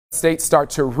States start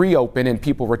to reopen and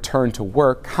people return to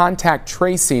work, contact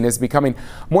tracing is becoming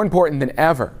more important than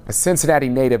ever. A Cincinnati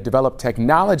native developed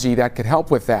technology that could help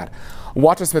with that.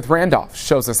 Walter Smith Randolph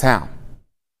shows us how.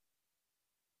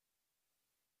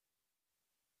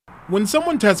 When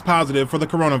someone tests positive for the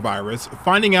coronavirus,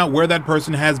 finding out where that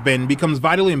person has been becomes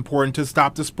vitally important to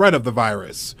stop the spread of the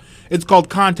virus. It's called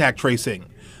contact tracing.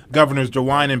 Governors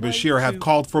DeWine and Beshear have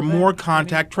called for more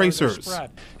contact tracers.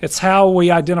 It's how we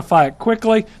identify it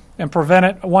quickly and prevent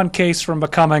it, one case from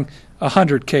becoming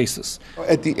 100 cases.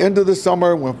 At the end of the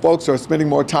summer, when folks are spending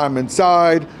more time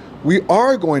inside, we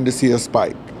are going to see a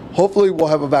spike. Hopefully we'll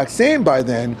have a vaccine by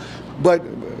then, but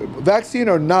vaccine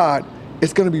or not,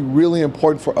 it's going to be really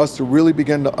important for us to really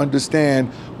begin to understand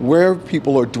where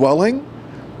people are dwelling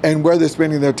and where they're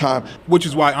spending their time. Which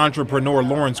is why entrepreneur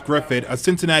Lawrence Griffith, a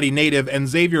Cincinnati native and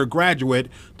Xavier graduate,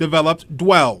 developed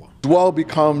Dwell. Dwell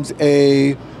becomes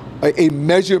a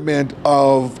measurement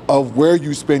of where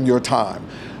you spend your time.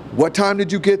 What time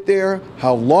did you get there?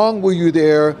 How long were you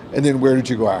there? And then where did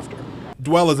you go after?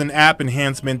 Dwell is an app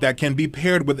enhancement that can be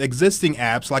paired with existing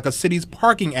apps like a city's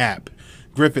parking app.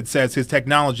 Griffith says his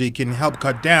technology can help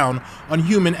cut down on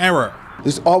human error.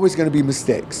 There's always going to be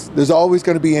mistakes. There's always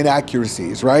going to be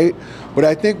inaccuracies, right? But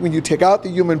I think when you take out the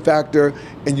human factor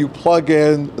and you plug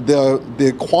in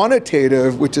the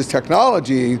quantitative, which is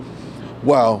technology,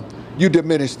 well, you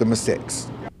diminish the mistakes.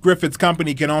 Griffith's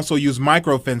company can also use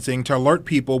micro-fencing to alert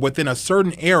people within a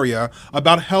certain area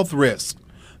about health risks.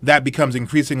 That becomes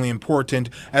increasingly important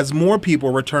as more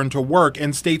people return to work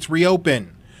and states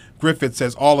reopen. Griffith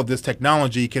says all of this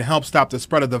technology can help stop the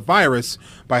spread of the virus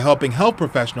by helping health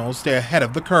professionals stay ahead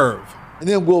of the curve. And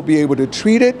then we'll be able to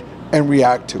treat it and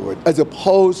react to it. As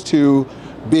opposed to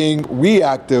being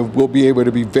reactive, we'll be able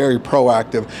to be very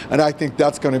proactive. And I think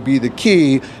that's going to be the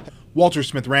key. Walter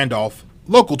Smith Randolph,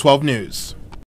 Local 12 News.